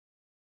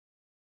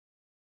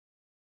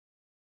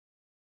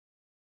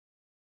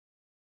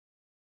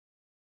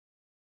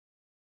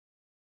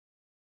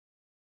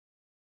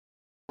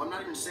I'm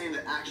not even saying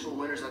the actual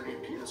winners that are going to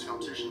compete in this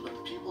competition, but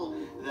the people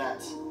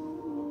that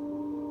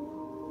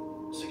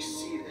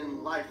succeed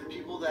in life, the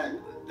people that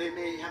they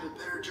may have a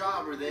better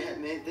job, or they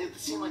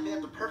seem like they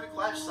have the perfect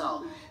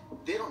lifestyle.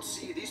 They don't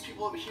see, these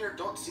people over here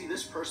don't see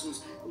this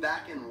person's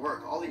back end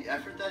work, all the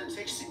effort that it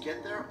takes to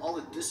get there, all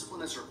the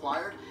discipline that's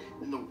required,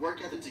 and the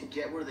work ethic to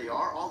get where they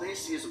are. All they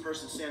see is a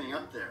person standing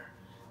up there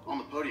on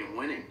the podium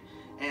winning.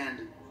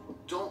 And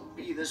don't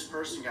be this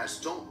person, guys.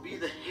 Don't be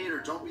the hater.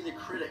 Don't be the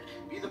critic.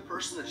 Be the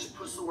person that just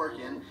puts the work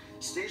in,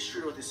 stays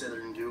true to what they say they're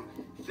going to do,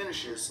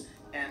 finishes.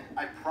 And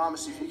I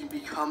promise you, if you can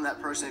become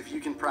that person, if you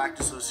can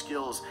practice those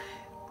skills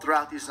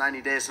throughout these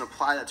 90 days and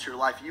apply that to your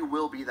life, you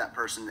will be that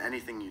person in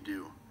anything you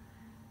do.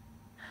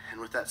 And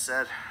with that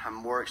said, I'm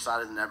more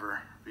excited than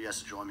ever for you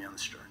guys to join me on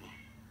this journey.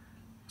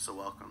 So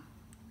welcome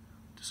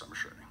to summer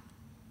shredding.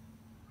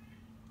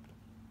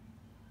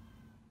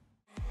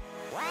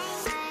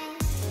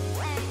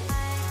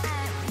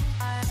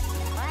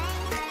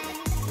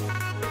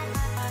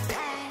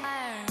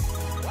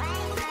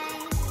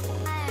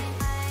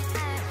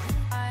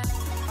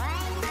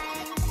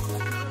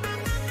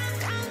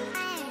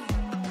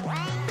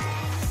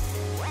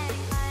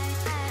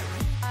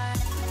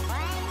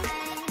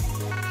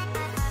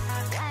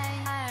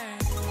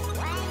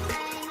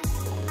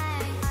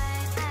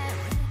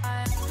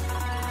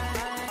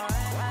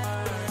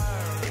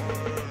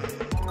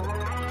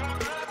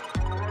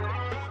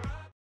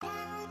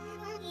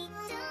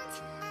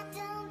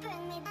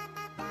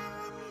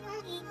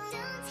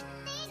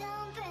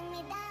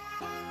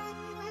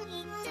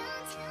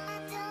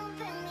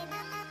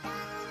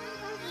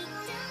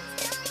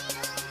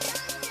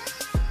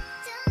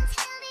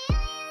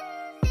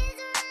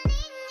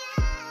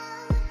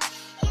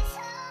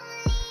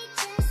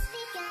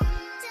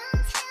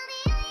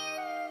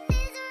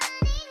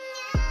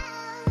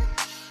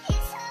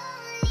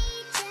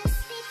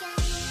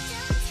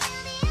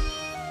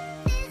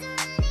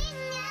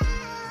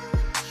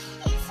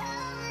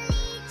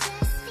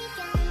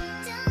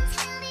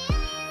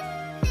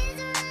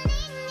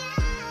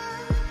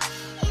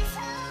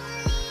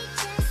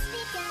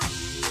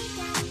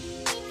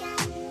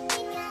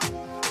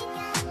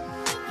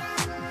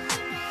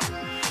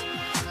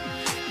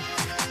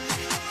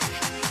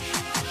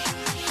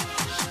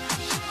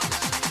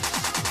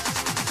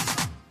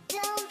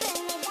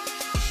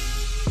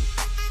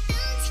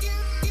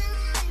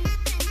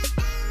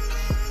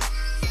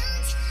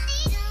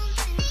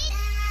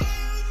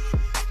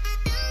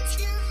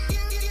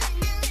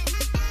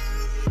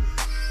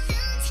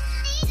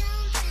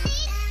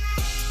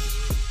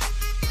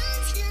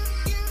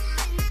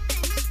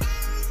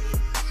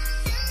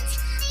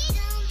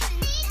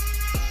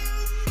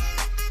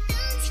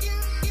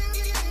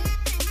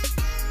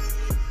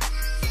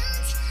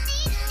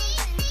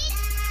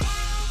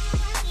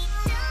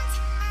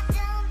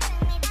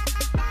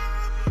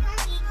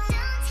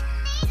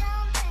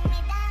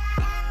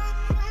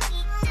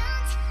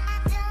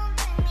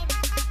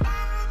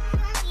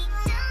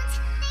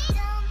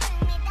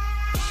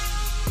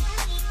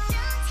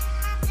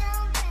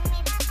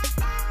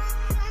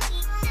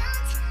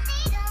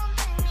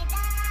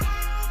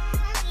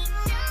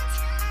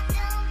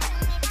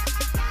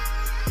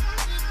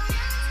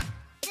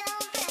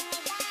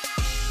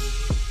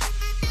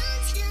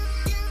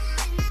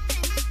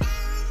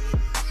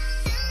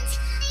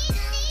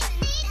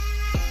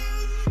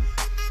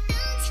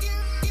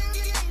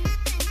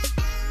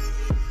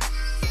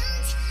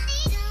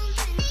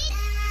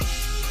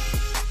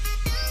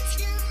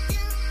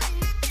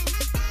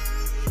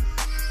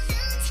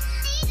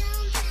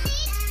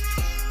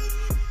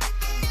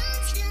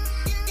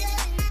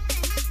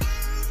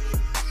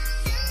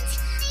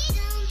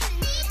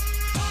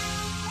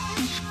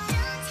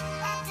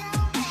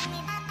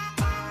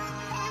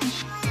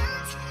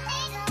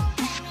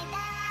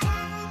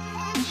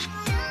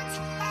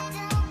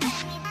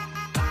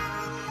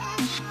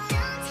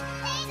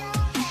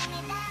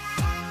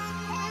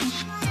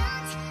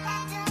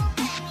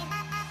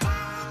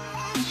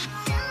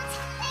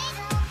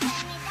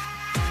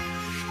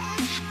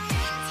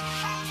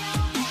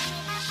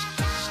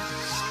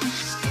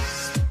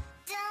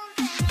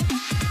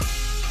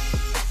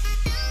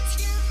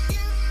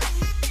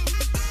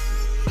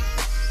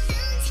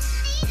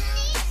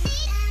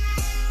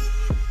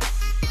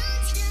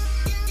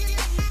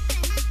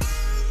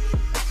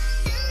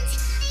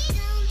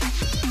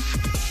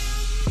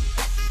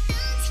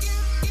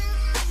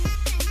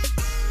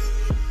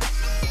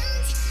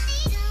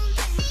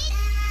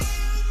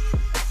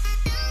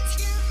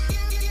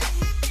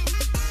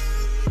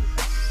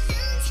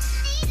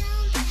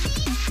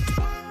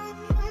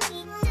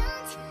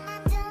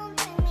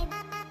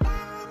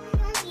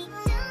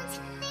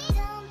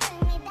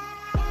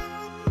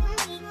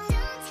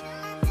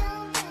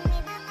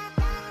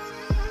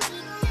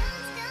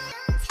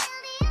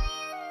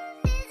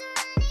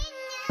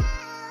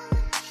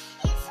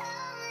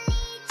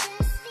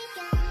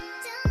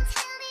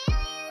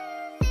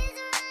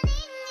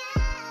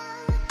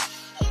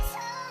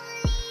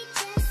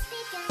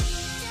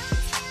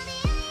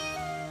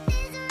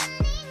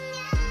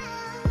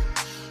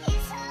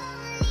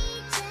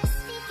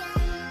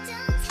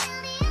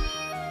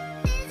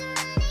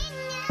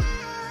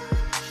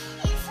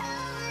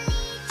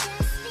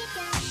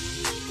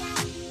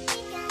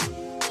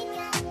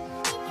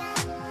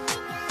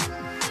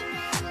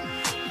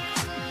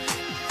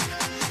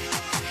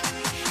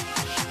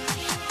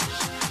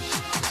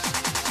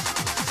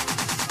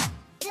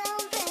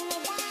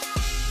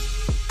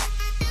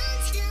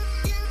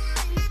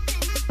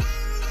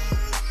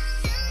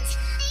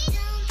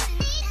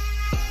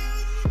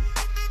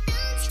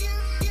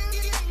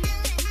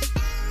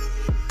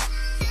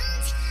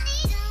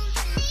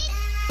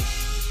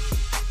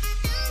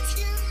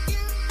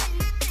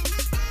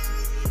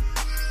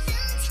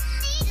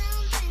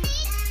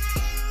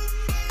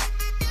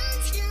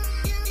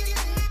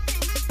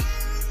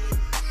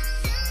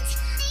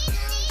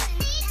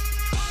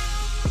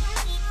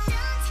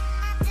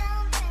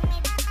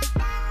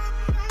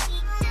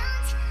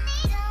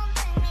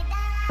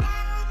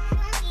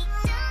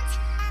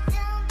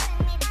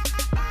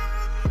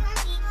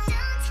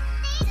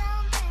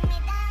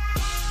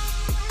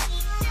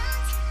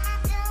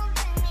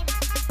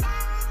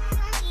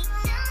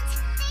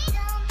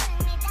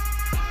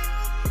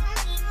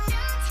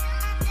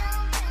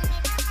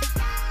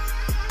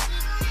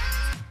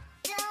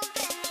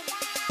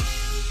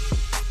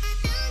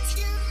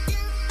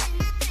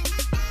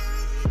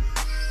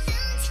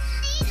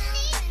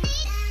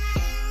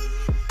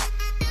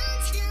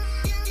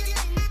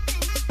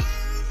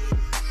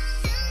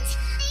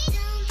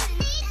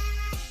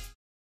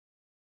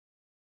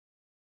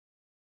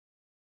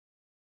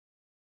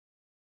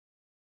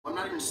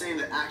 saying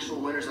the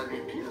actual winners that are going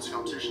to compete in this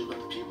competition, but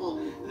the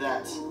people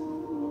that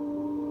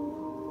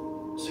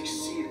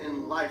succeed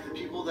in life, the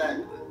people that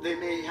they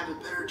may have a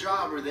better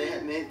job, or they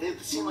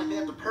seem like they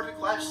have the perfect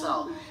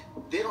lifestyle.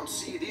 They don't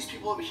see, these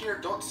people over here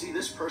don't see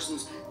this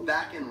person's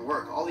back end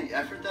work, all the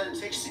effort that it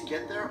takes to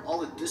get there, all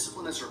the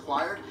discipline that's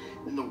required,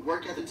 and the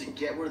work ethic to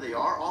get where they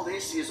are. All they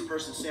see is a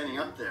person standing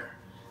up there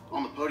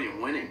on the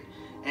podium winning.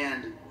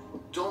 And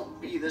don't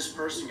be this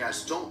person,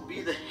 guys. Don't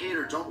be the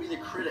hater. Don't be the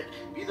critic.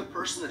 Be the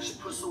person that just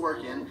puts the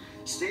work in,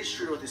 stays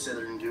true to what they said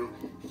they're going to do,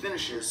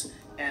 finishes,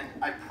 and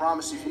I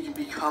promise you, if you can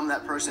become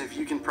that person, if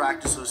you can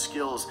practice those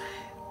skills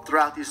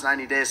throughout these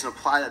 90 days and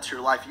apply that to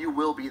your life, you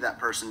will be that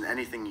person in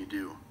anything you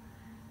do.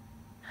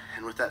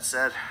 And with that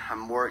said, I'm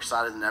more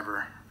excited than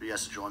ever for you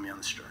guys to join me on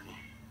this journey.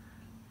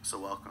 So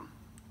welcome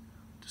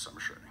to Summer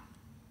Shredding.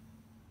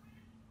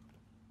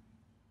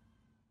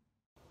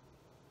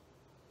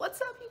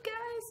 What's up, you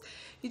guys?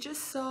 You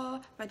just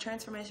saw my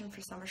transformation for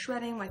Summer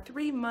Shredding, my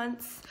 3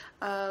 months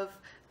of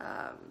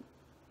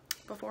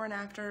before and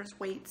afters,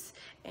 weights,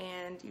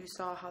 and you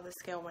saw how the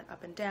scale went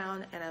up and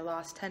down, and I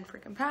lost 10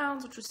 freaking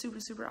pounds, which was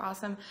super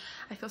awesome.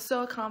 I feel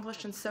so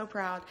accomplished and so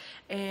proud,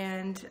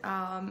 and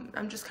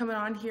I'm just coming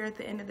on here at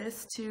the end of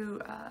this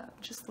to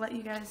just let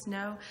you guys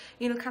know,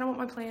 kind of what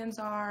my plans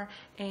are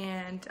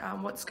and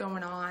what's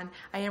going on.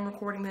 I am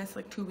recording this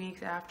like 2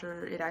 weeks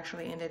after it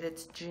actually ended.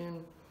 It's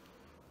June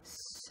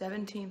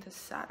 17th is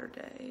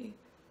Saturday.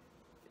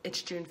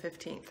 It's June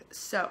 15th.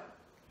 So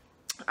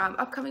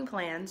upcoming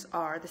plans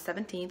are the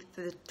 17th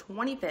to the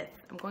 25th.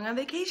 I'm going on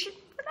vacation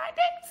for 9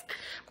 days.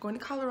 I'm going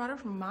to Colorado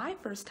for my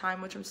first time,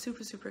 which I'm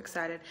super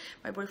excited.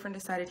 My boyfriend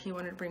decided he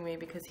wanted to bring me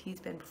because he's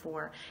been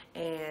before,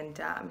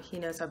 and he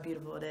knows how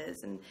beautiful it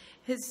is, and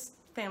his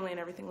family and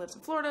everything lives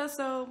in Florida,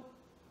 so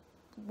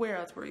where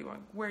else were you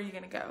going? Where are you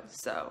gonna go?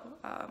 So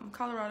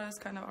Colorado is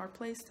kind of our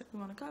place that we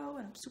want to go,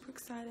 and I'm super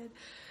excited.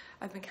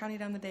 I've been counting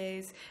down the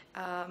days,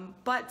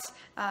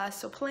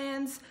 so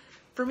plans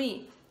for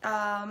me.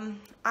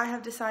 I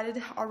have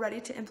decided already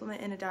to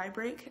implement in a diet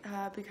break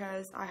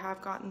because I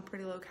have gotten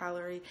pretty low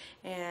calorie,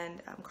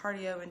 and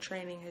cardio and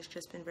training has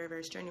just been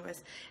very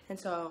strenuous. And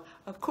so,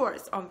 of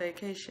course, on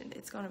vacation,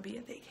 it's going to be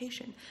a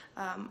vacation.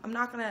 I'm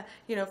not going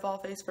to, fall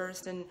face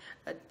first and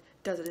a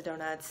dozen of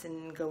donuts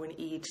and go and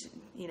eat,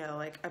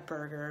 like a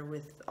burger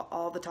with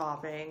all the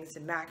toppings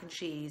and mac and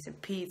cheese and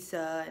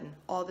pizza and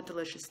all the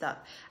delicious stuff.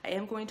 I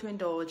am going to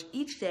indulge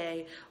each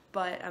day,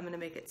 but I'm going to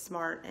make it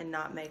smart and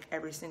not make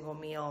every single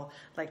meal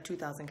like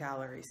 2,000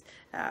 calories.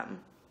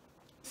 But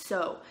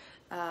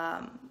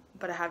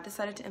I have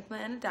decided to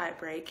implement a diet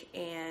break,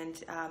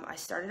 and I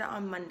started it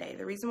on Monday.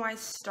 The reason why I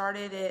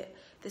started it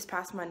this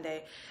past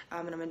Monday,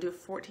 and I'm going to do it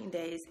 14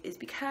 days, is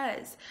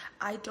because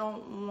I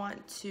don't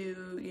want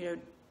to,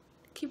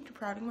 keep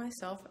depriving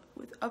myself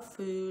of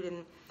food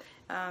and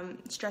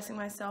stressing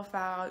myself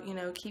out,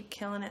 keep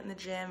killing it in the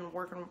gym and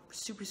working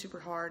super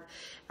hard.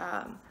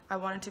 I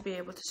wanted to be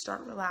able to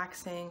start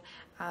relaxing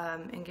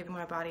and giving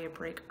my body a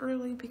break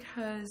early,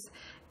 because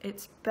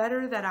it's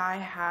better that I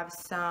have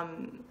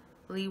some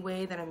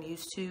leeway that I'm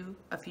used to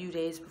a few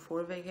days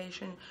before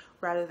vacation,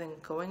 rather than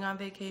going on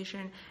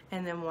vacation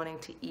and then wanting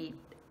to eat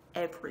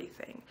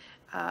everything.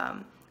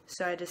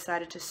 So I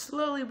decided to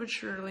slowly but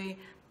surely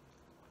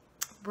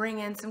bring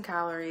in some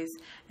calories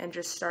and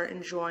just start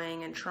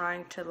enjoying and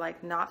trying to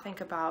not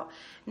think about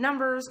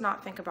numbers,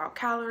 not think about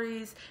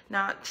calories,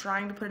 not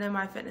trying to put it in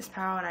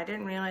MyFitnessPal. And I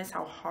didn't realize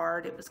how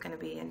hard it was going to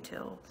be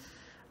until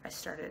I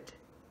started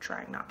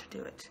trying not to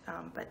do it.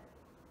 But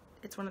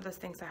it's one of those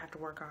things I have to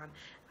work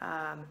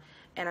on.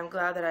 And I'm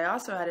glad that I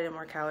also added in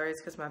more calories,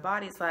 because my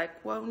body's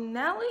like, well,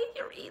 Nelly,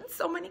 you're eating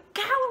so many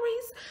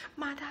calories.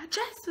 My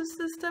digestive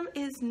system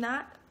is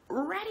not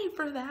ready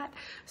for that.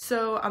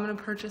 So I'm going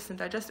to purchase some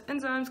digestive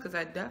enzymes, because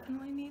I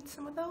definitely need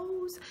some of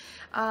those.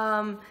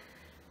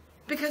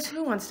 Because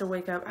who wants to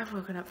wake up? I've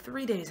woken up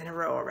 3 days in a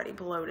row already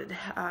bloated,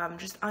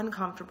 just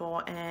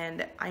uncomfortable,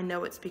 and I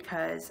know it's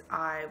because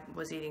I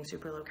was eating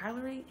super low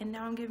calorie, and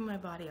now I'm giving my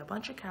body a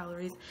bunch of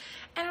calories,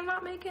 and I'm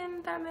not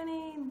making that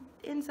many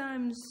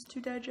enzymes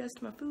to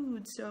digest my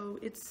food, so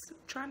it's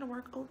trying to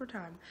work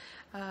overtime.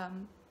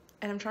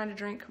 And I'm trying to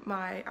drink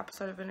my apple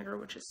cider vinegar,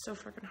 which is so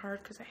freaking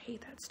hard because I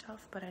hate that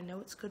stuff, but I know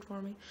it's good for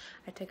me.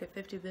 I take a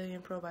 50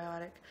 billion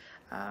probiotic.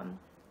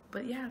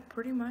 But yeah,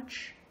 pretty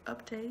much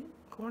update,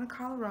 going to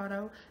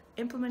Colorado,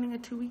 implementing a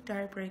 2-week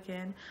diet break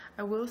in.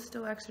 I will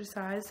still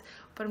exercise,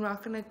 but I'm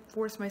not going to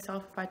force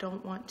myself if I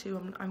don't want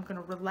to. I'm going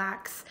to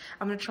relax.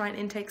 I'm going to try and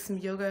intake some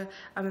yoga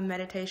and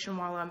meditation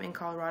while I'm in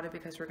Colorado,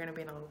 because we're going to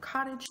be in a little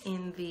cottage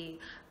in the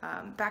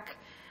back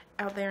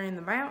out there in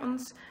the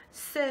mountains.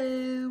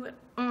 So,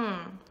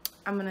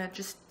 I'm going to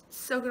just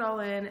soak it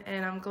all in,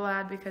 and I'm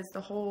glad, because the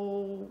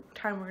whole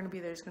time we're going to be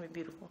there is going to be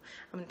beautiful.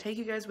 I'm going to take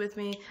you guys with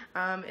me.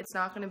 It's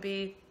not going to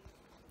be,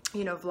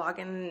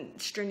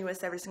 vlogging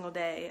strenuous every single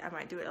day. I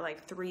might do it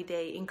at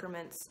 3-day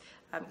increments,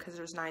 because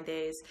there's 9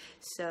 days.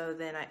 So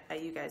then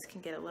you guys can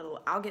get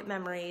I'll get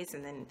memories,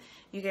 and then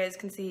you guys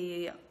can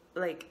see,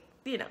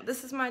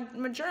 this is my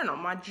journal,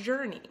 my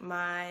journey,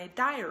 my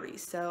diary.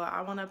 So I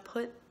want to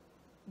put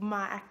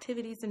my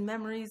activities and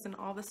memories and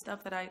all the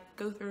stuff that I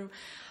go through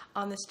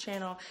on this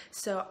channel,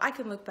 so I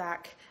can look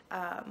back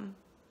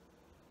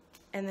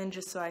and then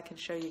just so I can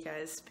show you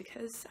guys,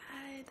 because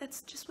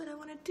that's just what I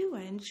want to do.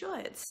 I enjoy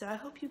it, so I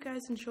hope you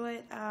guys enjoy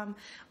it.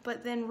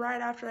 But then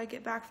right after I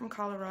get back from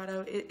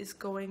Colorado, it is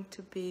going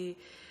to be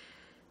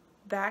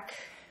back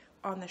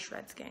on the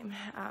shreds game.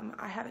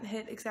 I haven't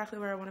hit exactly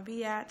where I want to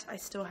be at. I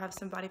still have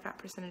some body fat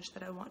percentage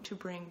that I want to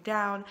bring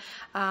down,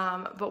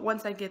 but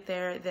once I get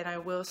there, then I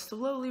will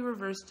slowly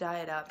reverse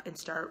diet up and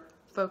start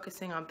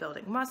focusing on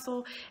building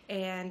muscle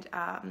and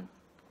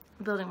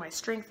building my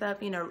strength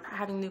up, you know,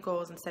 having new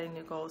goals and setting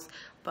new goals.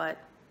 But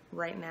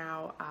right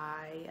now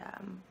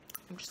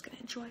I'm just gonna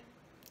enjoy,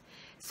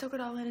 soak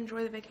it all in,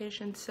 enjoy the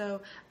vacation.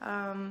 So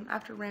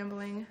after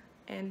rambling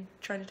and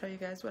trying to tell you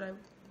guys what I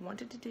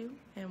wanted to do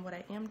and what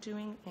I am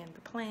doing and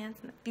the plans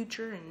and the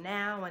future and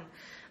now,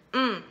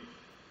 and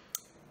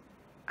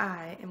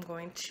I am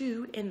going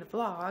to end the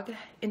vlog,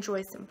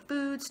 enjoy some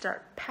food,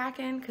 start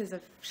packing, because I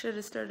should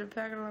have started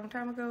packing a long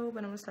time ago, but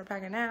I'm gonna start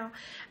packing now.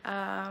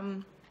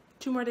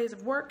 2 more days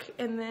of work,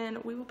 and then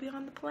we will be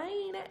on the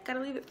plane. Gotta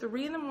leave at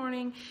 3 in the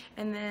morning,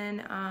 and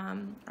then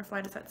our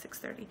flight is at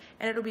 6:30,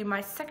 and it'll be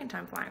my second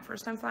time flying.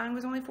 First time flying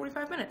was only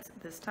 45 minutes.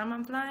 This time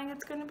I'm flying,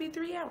 it's gonna be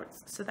 3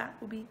 hours, so that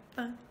will be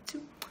fun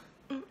too.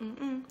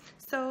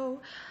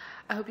 So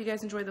I hope you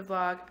guys enjoyed the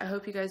vlog. I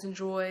hope you guys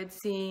enjoyed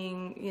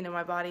seeing, you know,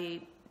 my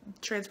body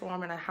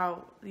transform and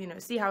how, you know,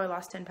 see how I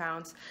lost 10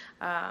 pounds.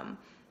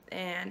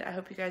 And I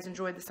hope you guys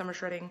enjoyed the summer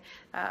shredding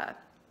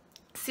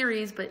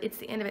series, but it's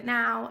the end of it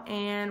now,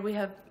 and we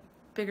have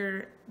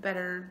bigger,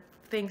 better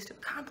things to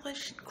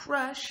accomplish and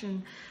crush,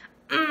 and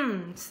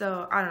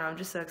so I don't know, I'm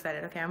just so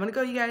excited. Okay, I'm gonna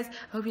go, you guys.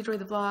 I hope you enjoyed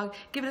the vlog.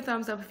 Give it a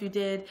thumbs up if you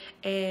did,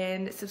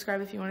 and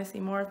subscribe if you want to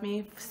see more of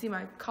me, see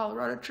my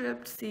Colorado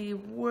trip, see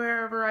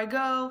wherever I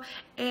go,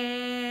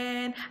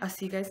 and I'll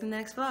see you guys in the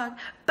next vlog.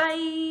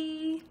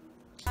 Bye.